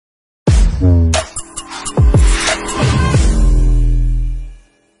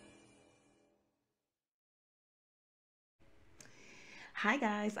Hi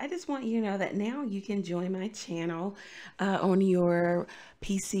guys, I just want you to know that now you can join my channel on your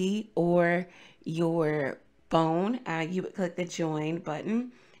PC or your phone. You would click the join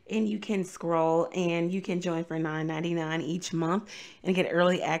button and you can scroll and you can join for $9.99 each month and get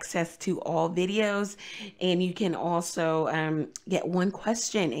early access to all videos. And you can also get one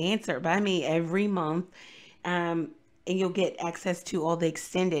question answered by me every month. And you'll get access to all the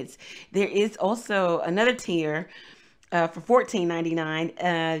extendeds. There is also another tier for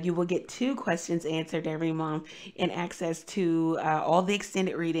 $14.99, you will get 2 questions answered every month and access to all the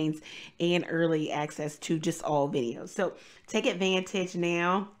extended readings and early access to just all videos. So take advantage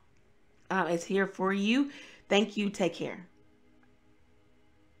now. It's here for you. Thank you. Take care.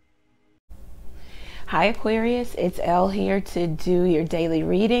 Hi Aquarius, it's Elle here to do your daily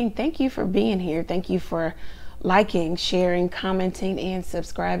reading. Thank you for being here. Thank you for liking, sharing, commenting, and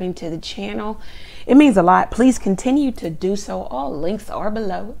subscribing to the channel. It means a lot. Please continue to do so. All links are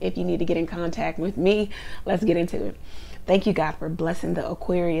below if you need to get in contact with me. Let's get into it. Thank you, God, for blessing the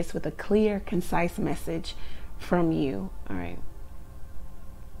Aquarius with a clear, concise message from you. All right.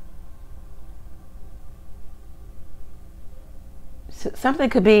 So something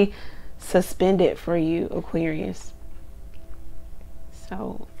could be suspended for you, Aquarius.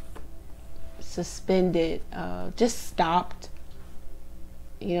 So suspended, just stopped.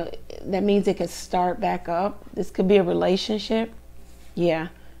 You know, that means it could start back up. This could be a relationship. Yeah.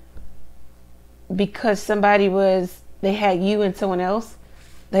 Because they had you and someone else.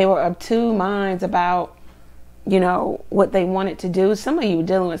 They were of 2 minds about, you know, what they wanted to do. Some of you were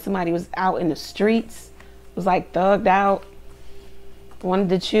dealing with somebody who was out in the streets, was like thugged out, wanted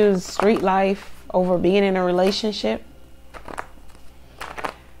to choose street life over being in a relationship.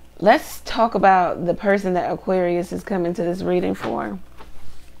 Let's talk about the person that Aquarius is coming to this reading for.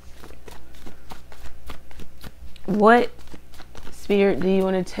 What spirit do you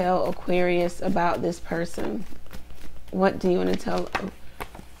want to tell Aquarius about this person? What do you want to tell?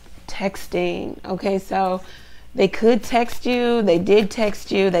 Texting. Okay, so they could text you. They did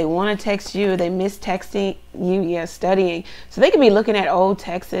text you. They want to text you. They miss texting you. Yeah, studying. So they could be looking at old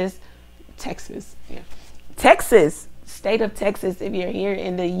Texas. Yeah. Texas. State of Texas, if you're here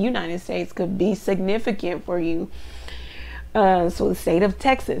in the United States, could be significant for you. So the state of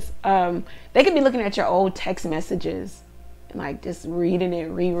Texas, they could be looking at your old text messages, like just reading it,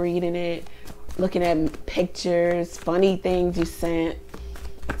 rereading it, looking at pictures, funny things you sent,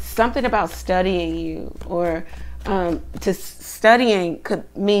 something about studying you, or studying could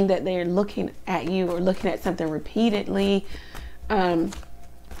mean that they're looking at you or looking at something repeatedly.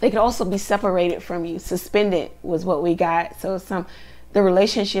 They could also be separated from you. Suspended was what we got. So the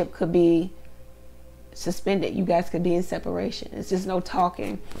relationship could be suspended. You guys could be in separation. It's just no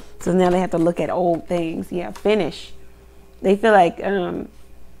talking. So now they have to look at old things. Yeah, finish. They feel like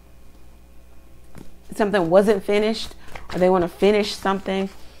something wasn't finished, or they want to finish something.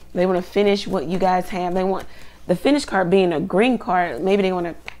 They want to finish what you guys have. They want the finish card being a green card. Maybe they want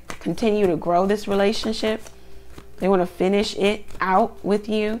to continue to grow this relationship. They want to finish it out with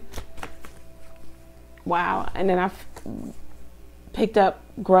you. Wow. And then I've picked up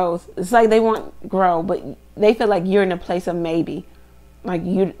growth. It's like they want grow, but they feel like you're in a place of maybe. Like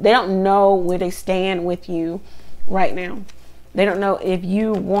they don't know where they stand with you right now. They don't know if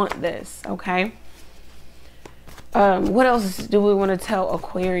you want this, okay? What else do we want to tell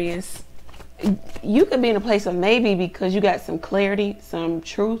Aquarius? You could be in a place of maybe because you got some clarity, some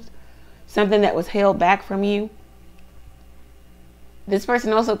truth, something that was held back from you. This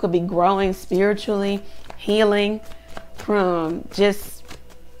person also could be growing spiritually, healing from just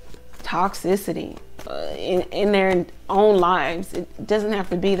toxicity in their own lives. It doesn't have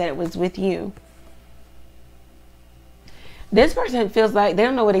to be that it was with you. This person feels like they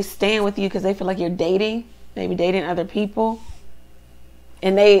don't know where they stand with you because they feel like you're dating, maybe dating other people.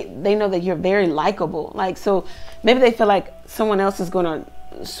 And they know that you're very likable. Like, so maybe they feel like someone else is going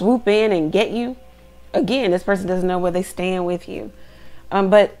to swoop in and get you. Again, this person doesn't know where they stand with you.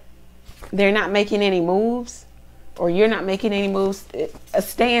 But they're not making any moves, or you're not making any moves. A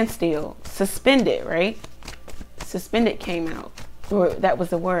standstill, suspended, right? Suspended came out, or that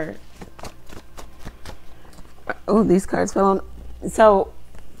was the word. Oh, these cards fell on. So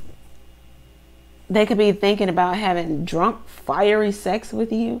they could be thinking about having drunk, fiery sex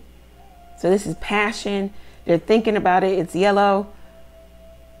with you. So this is passion. They're thinking about it. It's yellow.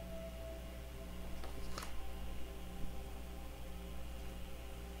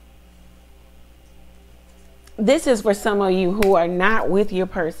 This is for some of you who are not with your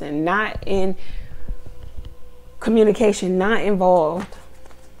person, not in communication, not involved.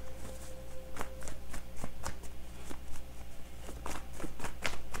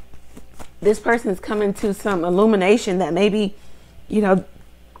 this person's coming to some illumination that maybe, you know,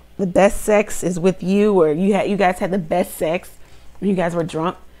 the best sex is with you, or you guys had the best sex when you guys were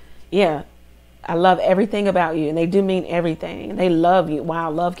drunk. Yeah, I love everything about you, and they do mean everything. They love you.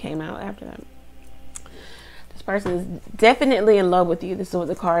 Wow, love came out after that. This person is definitely in love with you. This is what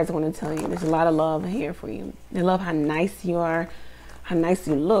the cards want to tell you. There's a lot of love here for you. They love how nice you are, how nice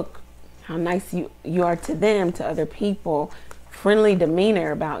you look, how nice you are to them, to other people. Friendly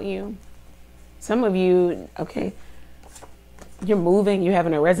demeanor about you. Some of you, okay, you're moving, you're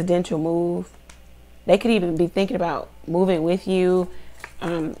having a residential move. They could even be thinking about moving with you,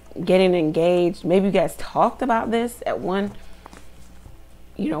 getting engaged. Maybe you guys talked about this at one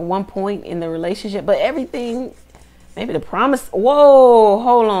point in the relationship, but everything, maybe the promise, whoa,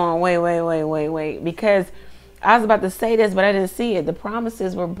 hold on, wait, because I was about to say this, but I didn't see it. The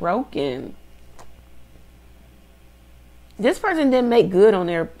promises were broken. This person didn't make good on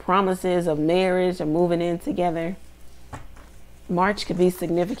their promises of marriage or moving in together. March could be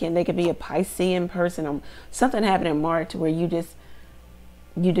significant. They could be a Piscean person, or something happened in March where you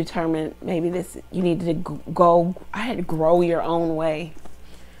determined maybe you needed to go. I had to grow your own way.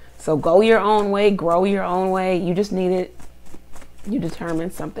 So go your own way, grow your own way. You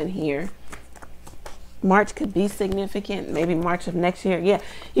determined something here. March could be significant, maybe March of next year. Yeah,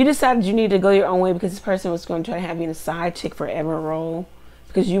 you decided you need to go your own way because this person was going to try to have you in a side chick forever role,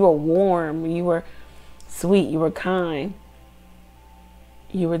 because you were warm, you were sweet, you were kind.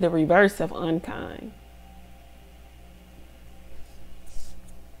 You were the reverse of unkind.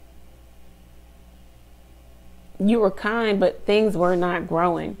 You were kind, but things were not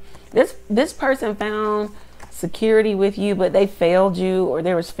growing. This person found security with you, but they failed you, or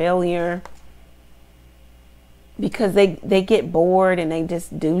there was failure. Because they get bored and they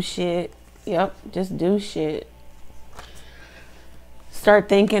just do shit. Yep, just do shit. Start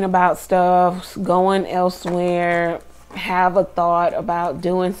thinking about stuff, going elsewhere, have a thought about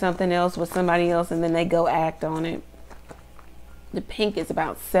doing something else with somebody else, and then they go act on it. The pink is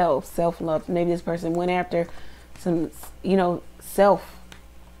about self-love. Maybe this person went after some, self.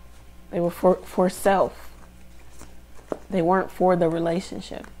 They were for self. They weren't for the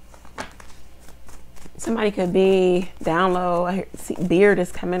relationship. Somebody could be down low. I see beard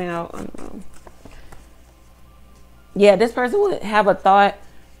is coming out. I don't know. Yeah, this person would have a thought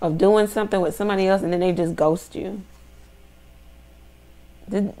of doing something with somebody else, and then they just ghost you.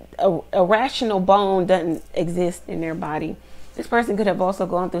 A rational bone doesn't exist in their body. This person could have also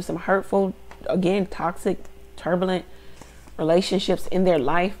gone through some hurtful, again, toxic, turbulent relationships in their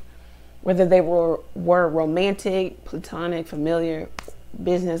life, whether they were romantic, platonic, familiar,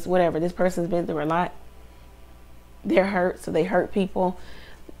 business, whatever. This person's been through a lot. They're hurt, so they hurt people.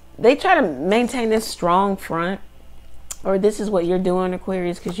 They try to maintain this strong front, or this is what you're doing,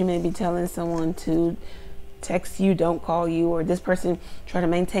 Aquarius, because you may be telling someone to text you, don't call you, or this person try to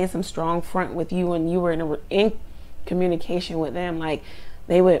maintain some strong front with you and you were in communication with them. Like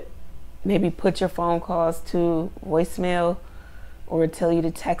they would maybe put your phone calls to voicemail or tell you to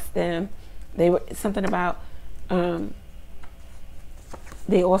text them. They were something about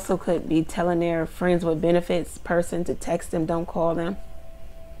they also could be telling their friends with benefits person to text them, don't call them.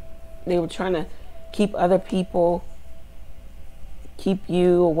 They were trying to keep other people, keep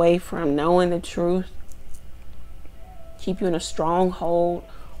you away from knowing the truth, keep you in a stronghold,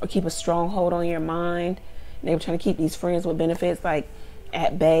 or keep a stronghold on your mind. And they were trying to keep these friends with benefits like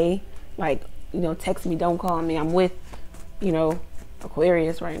at bay, like, text me, don't call me. I'm with,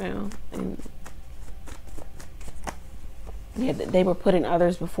 Aquarius right now. And yeah, they were putting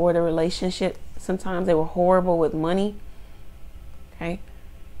others before the relationship. Sometimes they were horrible with money. Okay.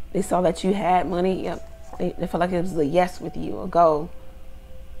 They saw that you had money. Yep. They felt like it was a yes with you, a go.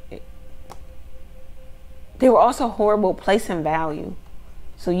 They were also horrible placing value.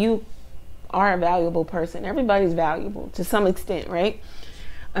 So you are a valuable person. Everybody's valuable to some extent, right?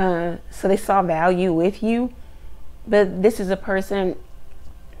 So they saw value with you. But this is a person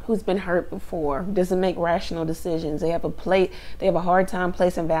who's been hurt before, doesn't make rational decisions. They have a hard time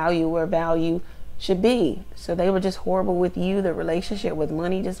placing value where value should be. So they were just horrible with you, the relationship, with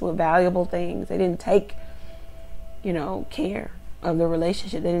money, just with valuable things. They didn't take, care of the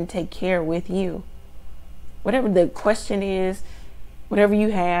relationship. They didn't take care with you. Whatever the question is, whatever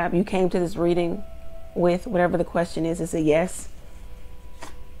you have, you came to this reading with, whatever the question is, it's a yes.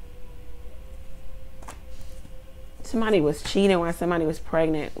 Somebody was cheating while somebody was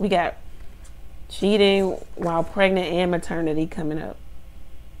pregnant. We got cheating while pregnant and maternity coming up.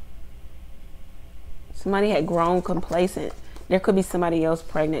 Somebody had grown complacent. There could be somebody else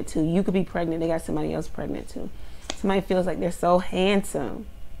pregnant too. You could be pregnant. They got somebody else pregnant too. Somebody feels like they're so handsome.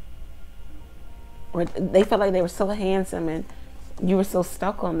 or they felt like they were so handsome and you were so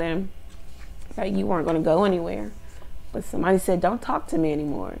stuck on them that you weren't going to go anywhere. But somebody said, don't talk to me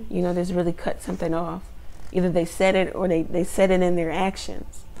anymore. You know, this really cut something off. Either they said it or they said it in their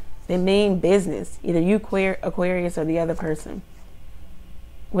actions. They mean business. Either you, Aquarius, or the other person.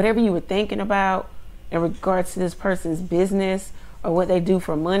 Whatever you were thinking about in regards to this person's business or what they do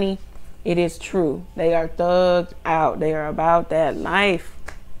for money, it is true. They are thugged out. They are about that life.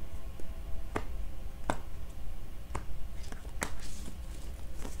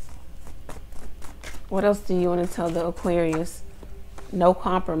 What else do you want to tell the Aquarius? No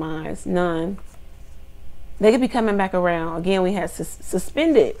compromise, none. They could be coming back around. Again, we had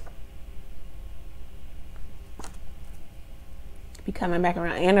suspended. Be coming back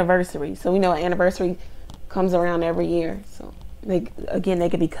around. Anniversary. So we know an anniversary comes around every year. So they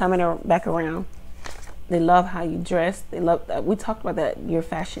could be coming back around. They love how you dress. They love. We talked about that. You're a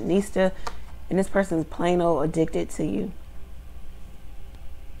fashionista, and this person's plain old addicted to you.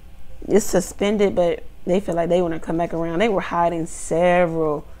 It's suspended, but they feel like they want to come back around. They were hiding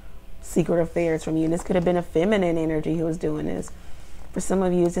several secret affairs from you. And this could have been a feminine energy who was doing this. For some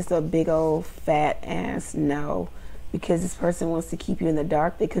of you, it's just a big old fat ass no. Because this person wants to keep you in the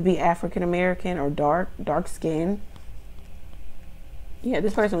dark. They could be African American or dark skin. Yeah,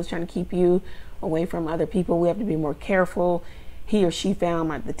 this person was trying to keep you away from other people. We have to be more careful. He or she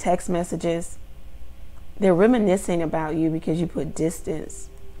found the text messages. They're reminiscing about you because you put distance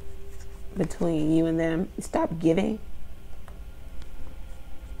between you and them. Stop giving.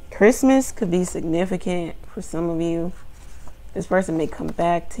 Christmas could be significant for some of you. This person may come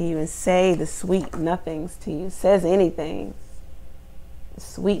back to you and say the sweet nothings to you. Says anything.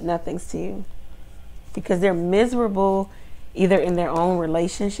 Sweet nothings to you. Because they're miserable either in their own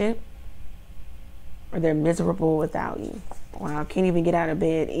relationship or they're miserable without you. Wow, can't even get out of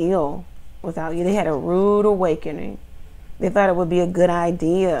bed ill without you. They had a rude awakening. They thought it would be a good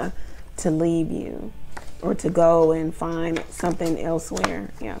idea to leave you or to go and find something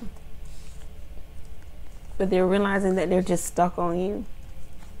elsewhere. Yeah. But they're realizing that they're just stuck on you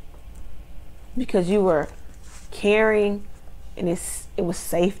because you were caring and it was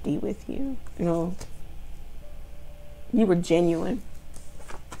safety with you. You know, you were genuine.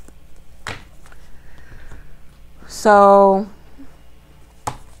 So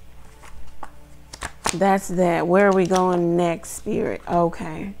that's that. Where are we going next, Spirit?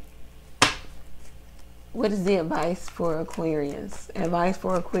 Okay. What is the advice for Aquarius? Advice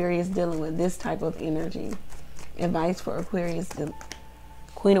for Aquarius dealing with this type of energy. Advice for Aquarius, the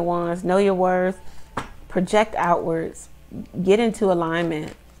Queen of Wands. Know your worth. Project outwards. Get into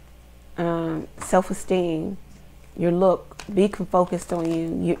alignment. Self-esteem. Your look. Be focused on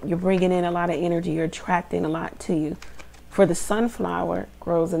you. You're bringing in a lot of energy. You're attracting a lot to you. For the sunflower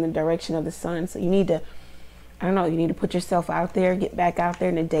grows in the direction of the sun. So you need to, I don't know, you need to put yourself out there. Get back out there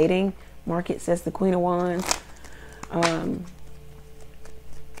in the dating market, says the Queen of Wands.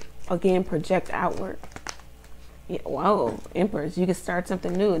 Again, project outward. Yeah, whoa, Empress, you could start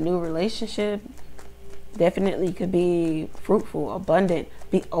something new, a new relationship. Definitely could be fruitful, abundant.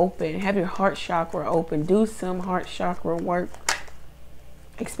 Be open. Have your heart chakra open. Do some heart chakra work,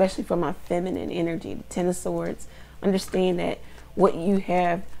 especially for my feminine energy, the Ten of Swords. Understand that what you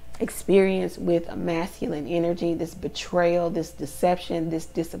have experienced with a masculine energy, this betrayal, this deception, this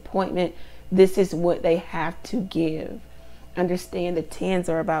disappointment, this is what they have to give. Understand the tens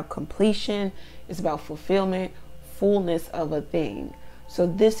are about completion. It's about fulfillment, fullness of a thing. So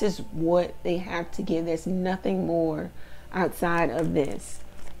this is what they have to give. There's nothing more outside of this.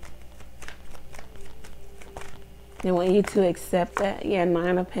 They want you to accept that. Yeah,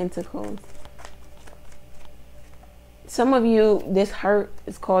 Nine of Pentacles. Some of you, this hurt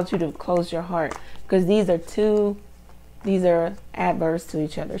has caused you to close your heart because these are adverse to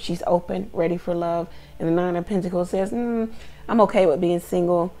each other. She's open, ready for love. And the Nine of Pentacles says, I'm okay with being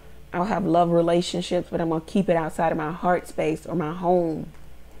single. I'll have love relationships, but I'm going to keep it outside of my heart space or my home.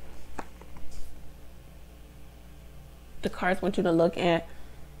 The cards want you to look at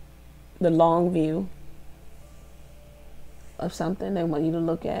the long view of something. They want you to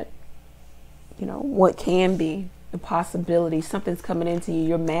look at, you know, what can be, the possibility. Something's coming into you.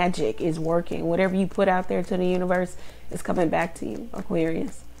 Your magic is working. Whatever you put out there to the universe is coming back to you,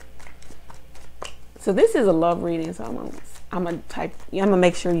 Aquarius. So this is a love reading. So I'm gonna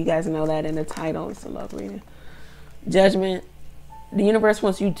make sure you guys know that in the title. It's a love reading. Judgment. The universe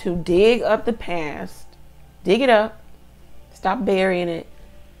wants you to dig up the past, dig it up, stop burying it,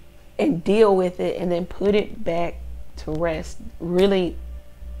 and deal with it, and then put it back to rest. Really,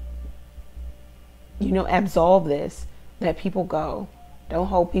 you know, absolve this. Let people go. Don't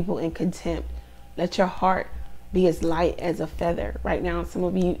hold people in contempt. Let your heart be as light as a feather. Right now, some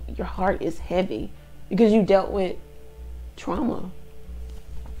of you, your heart is heavy because you dealt with trauma.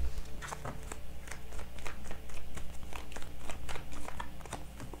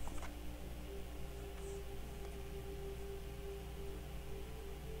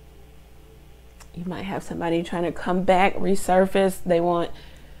 You might have somebody trying to come back, resurface. They want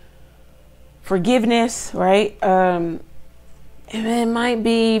forgiveness, right? And it might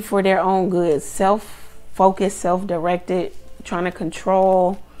be for their own good, self-focused, self-directed, trying to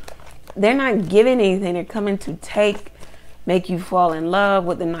control. They're not giving anything. They're coming to take, make you fall in love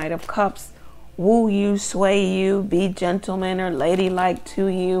with the Knight of Cups, woo you, sway you, be gentleman or ladylike to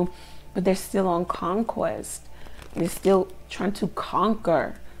you, but they're still on conquest. They're still trying to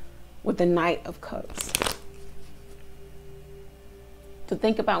conquer with the Knight of Cups. So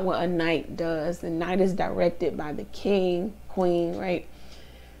think about what a knight does. The knight is directed by the king, queen, right?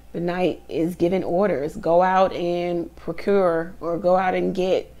 The knight is given orders. Go out and procure, or go out and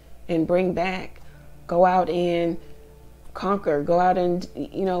get and bring back. Go out and conquer. Go out and,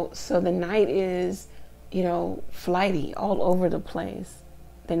 you know, so the knight is, you know, flighty all over the place.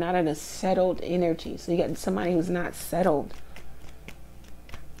 They're not in a settled energy. So you got somebody who's not settled.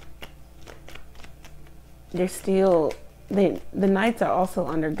 They're still, the knights are also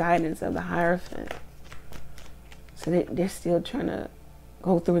under guidance of the Hierophant. So they're still trying to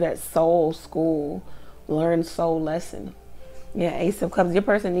go through that soul school, learn soul lesson. Yeah, Ace of Cups. Your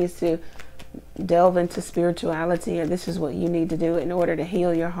person needs to delve into spirituality, and this is what you need to do in order to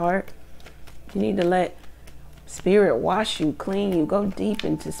heal your heart. You need to let spirit wash you, clean you, go deep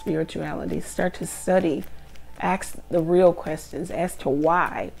into spirituality. Start to study. Ask the real questions as to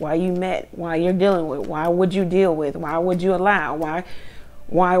why you met, why you're dealing with, why would you deal with, why would you allow,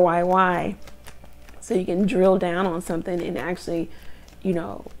 why. So you can drill down on something and actually, you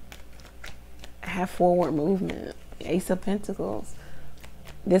know, have forward movement. Ace of Pentacles.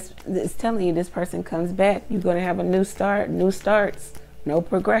 This is telling you this person comes back. You're going to have a new start, new starts, no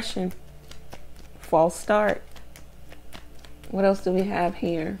progression, false start. What else do we have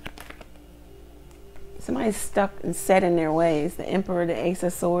here? Somebody's stuck and set in their ways. The Emperor, the Ace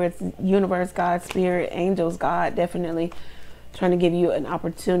of Swords, universe, God, spirit, angels, God, definitely trying to give you an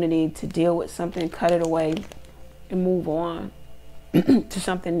opportunity to deal with something, cut it away, and move on to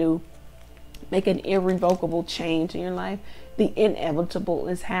something new. Make an irrevocable change in your life. The inevitable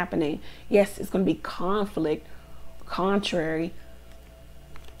is happening. Yes, it's going to be conflict, contrary.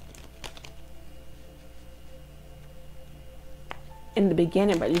 In the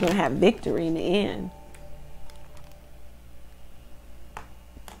beginning, but you're going to have victory in the end.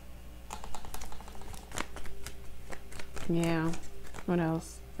 Yeah, what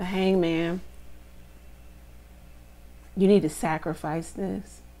else? The Hangman. You need to sacrifice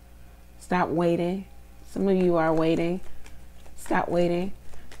this. Stop waiting. Some of you are waiting. Stop waiting.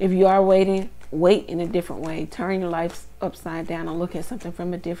 If you are waiting, wait in a different way. Turn your life upside down and look at something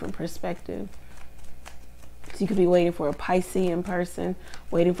from a different perspective. So you could be waiting for a Piscean person,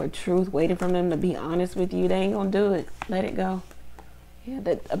 waiting for truth, waiting for them to be honest with you. They ain't gonna do it. Let it go. Yeah,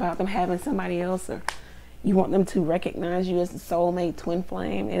 that about them having somebody else, or you want them to recognize you as a soulmate, twin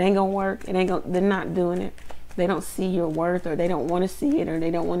flame. It ain't gonna work. It ain't gonna. They're not doing it. They don't see your worth, or they don't want to see it, or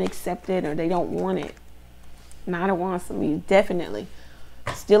they don't want to accept it, or they don't want it. Not a want some of you, definitely.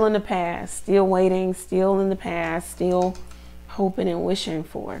 Still in the past, still waiting, still in the past, still hoping and wishing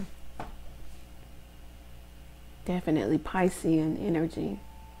for. Definitely Piscean energy.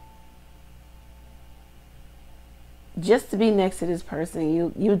 Just to be next to this person,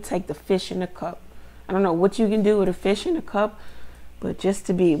 you take the fish in the cup. I don't know what you can do with a fish in a cup, but just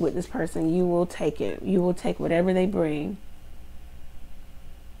to be with this person, you will take it. You will take whatever they bring.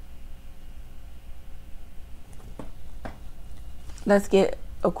 Let's get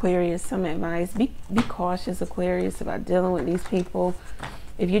Aquarius some advice. Be cautious, Aquarius, about dealing with these people.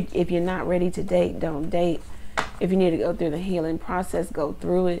 If you're not ready to date, don't date. If you need to go through the healing process, go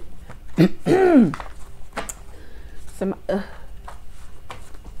through it. They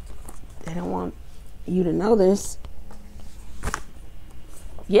don't want you to know this.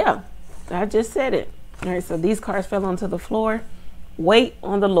 Yeah, I just said it. All right, so these cards fell onto the floor. Wait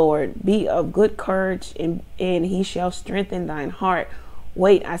on the Lord. Be of good courage, and he shall strengthen thine heart.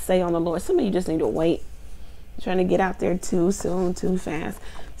 Wait, I say, on the Lord. Some of you just need to wait. Trying to get out there too soon, too fast.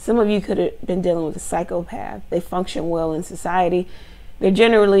 Some of you could have been dealing with a psychopath. They function well in society. They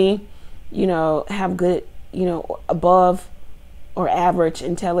generally, you know, have good, you know, above or average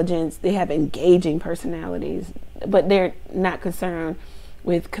intelligence. They have engaging personalities, but they're not concerned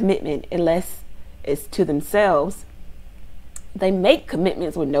with commitment unless it's to themselves. They make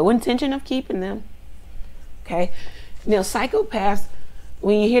commitments with no intention of keeping them. Okay. Now, psychopaths,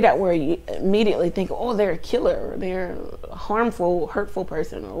 when you hear that word, you immediately think, oh, they're a killer, or they're a harmful, hurtful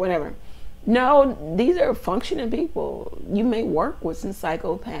person, or whatever. No, these are functioning people. You may work with some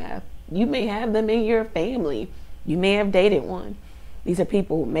psychopath. You may have them in your family. You may have dated one. These are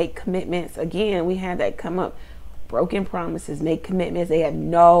people who make commitments. Again, we had that come up. Broken promises, make commitments. They have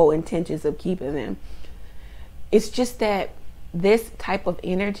no intentions of keeping them. It's just that this type of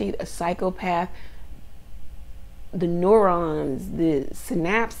energy, a psychopath, the neurons, the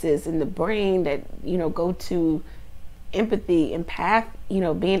synapses in the brain that, you know, go to empathy,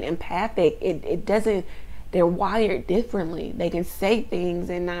 being empathic, it doesn't, they're wired differently. They can say things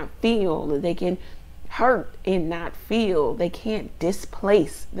and not feel. They can hurt and not feel. They can't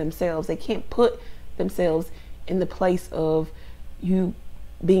displace themselves. They can't put themselves in the place of you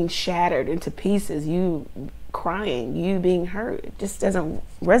being shattered into pieces, you crying, you being hurt. It just doesn't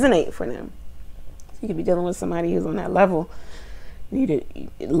resonate for them. You could be dealing with somebody who's on that level. You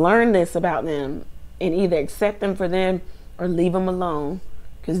need to learn this about them and either accept them for them or leave them alone,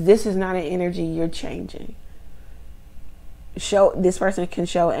 because this is not an energy you're changing. This person can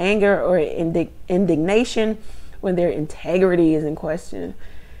show anger or indignation when their integrity is in question.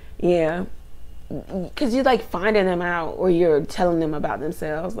 Yeah, because you're like finding them out, or you're telling them about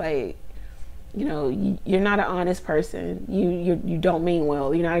themselves. Like, you know, you're not an honest person. You don't mean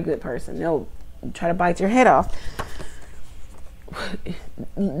well. You're not a good person. They'll try to bite your head off.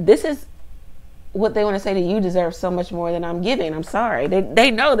 This is what they want to say to you. Deserve so much more than I'm giving. I'm sorry.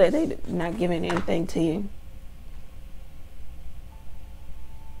 They know that they're not giving anything to you.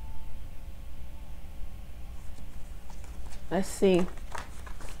 Let's see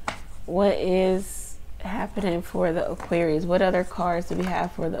what is happening for the Aquarius. What other cards do we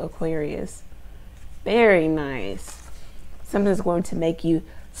have for the Aquarius? Very nice. Something's going to make you,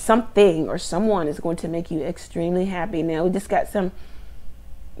 something or someone is going to make you extremely happy. Now, we just got some,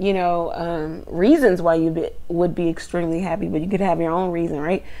 you know, reasons why you would be extremely happy, but you could have your own reason,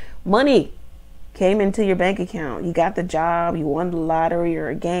 right? Money came into your bank account. You got the job, you won the lottery or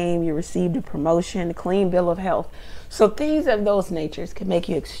a game, you received a promotion, a clean bill of health. So things of those natures can make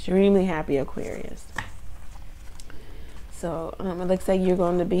you extremely happy, Aquarius. So it looks like you're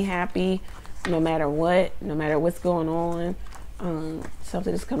going to be happy no matter what, no matter what's going on.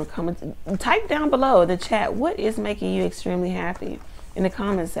 Something is going to come. Type down below the chat, what is making you extremely happy, in the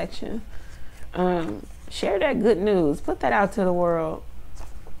comment section. Share that good news. Put that out to the world.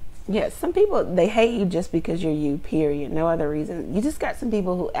 Yes, some people, they hate you just because you're you, period. No other reason. You just got some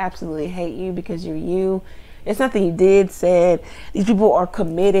people who absolutely hate you because you're you. It's nothing you did, said. These people are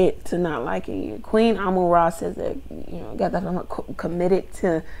committed to not liking you. Queen Amun-Ra says that, you know, got that from her, committed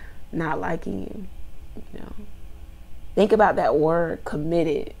to not liking you. You know, think about that word,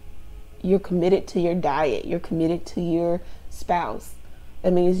 committed. You're committed to your diet. You're committed to your spouse.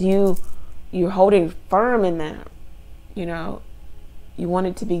 That means you're holding firm in that. You know, you want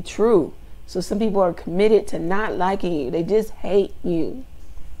it to be true. So some people are committed to not liking you. They just hate you.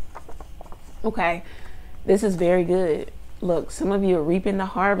 Okay. This is very good. Look, some of you are reaping the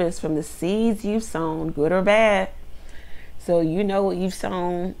harvest from the seeds you've sown, good or bad. So you know what you've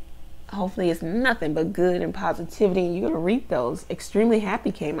sown. Hopefully it's nothing but good and positivity, and you're going to reap those. Extremely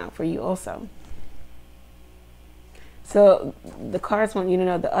happy came out for you also. So the cards want you to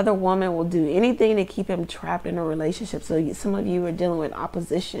know the other woman will do anything to keep him trapped in a relationship. So some of you are dealing with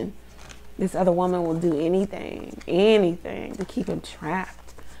opposition. This other woman will do anything to keep him trapped.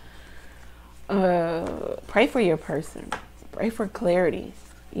 Pray for your person. Pray for clarity.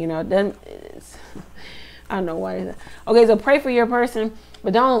 You know, then I don't know why. Okay, so pray for your person,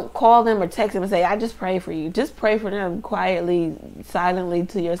 but don't call them or text them and say, I just pray for you. Just pray for them quietly, silently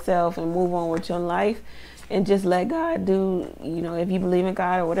to yourself, and move on with your life, and just let God do, you know, if you believe in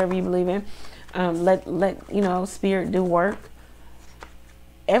God or whatever you believe in, let you know, spirit do work.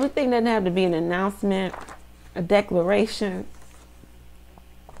 Everything doesn't have to be an announcement, a declaration.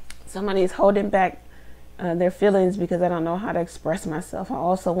 Somebody's holding back their feelings because I don't know how to express myself. I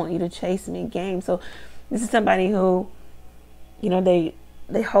also want you to chase me game. So this is somebody who, you know,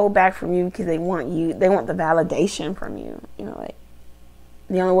 they hold back from you because they want the validation from you. You know, like,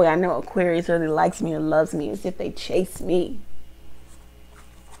 the only way I know Aquarius really likes me or loves me is if they chase me.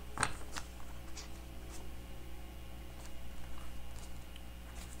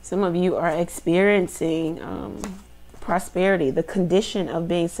 Some of you are experiencing prosperity, the condition of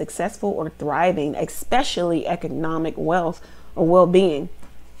being successful or thriving, especially economic wealth or well-being.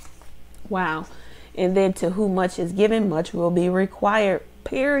 Wow. And then, to whom much is given, much will be required,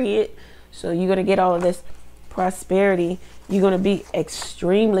 period. So you're going to get all of this prosperity. You're going to be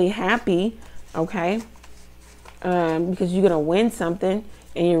extremely happy, okay? Because you're going to win something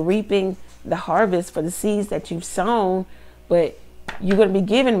and you're reaping the harvest for the seeds that you've sown, but you're going to be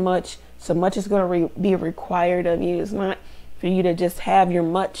given much, so much is going to be required of you. It's not for you to just have your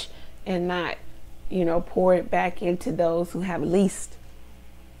much and not, you know, pour it back into those who have least.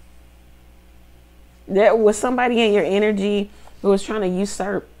 There was somebody in your energy who was trying to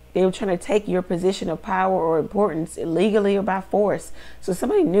usurp. They were trying to take your position of power or importance illegally or by force. So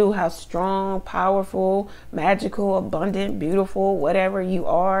somebody knew how strong, powerful, magical, abundant, beautiful, whatever you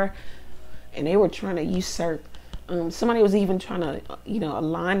are, and they were trying to usurp. Somebody was even trying to, you know,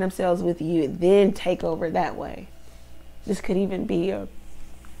 align themselves with you and then take over that way. This could even be a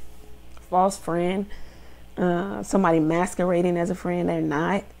false friend, somebody masquerading as a friend, they're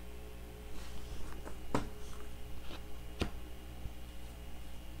not.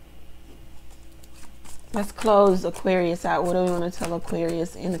 Let's close Aquarius out. What do we want to tell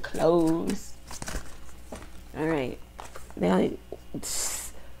Aquarius in the close? All right. Now,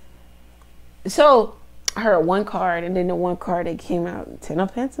 so I heard one card, and then the one card that came out, 10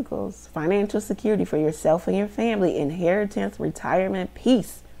 of Pentacles. Financial security for yourself and your family. Inheritance, retirement,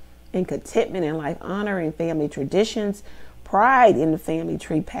 peace, and contentment in life. Honoring family traditions. Pride in the family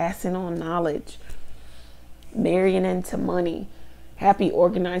tree. Passing on knowledge. Marrying into money. Happy,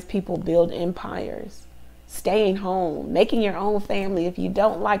 organized people build empires. Staying home, making your own family if you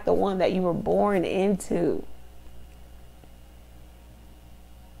don't like the one that you were born into.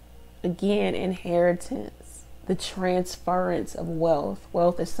 Again, inheritance, the transference of wealth.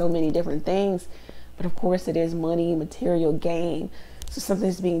 Wealth is so many different things, but of course it is money, material gain. So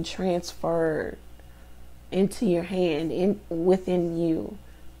something's being transferred into your hand, within you.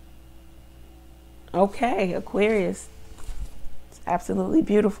 Okay, Aquarius, it's absolutely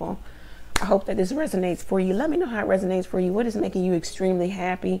beautiful. I hope that this resonates for you. Let me know how it resonates for you. What is making you extremely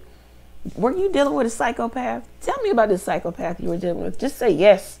happy? Were you dealing with a psychopath? Tell me about this psychopath you were dealing with. Just say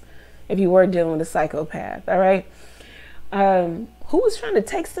yes if you were dealing with a psychopath, all right? Who was trying to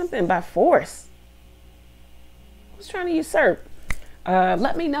take something by force? Who was trying to usurp?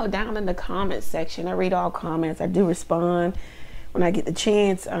 Let me know down in the comments section. I read all comments. I do respond when I get the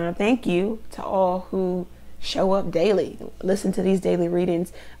chance. Thank you to all who show up daily, listen to these daily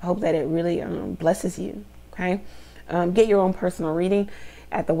readings. I hope that it really blesses you. Okay, get your own personal reading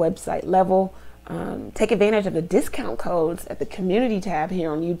at the website level. Take advantage of the discount codes at the community tab here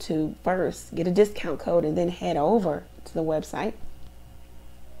on YouTube first. Get a discount code and then head over to the website.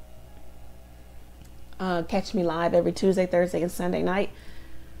 Catch me live every Tuesday, Thursday, and Sunday night,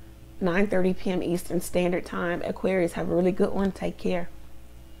 9:30 p.m. Eastern Standard Time. Aquarius, have a really good one. Take care.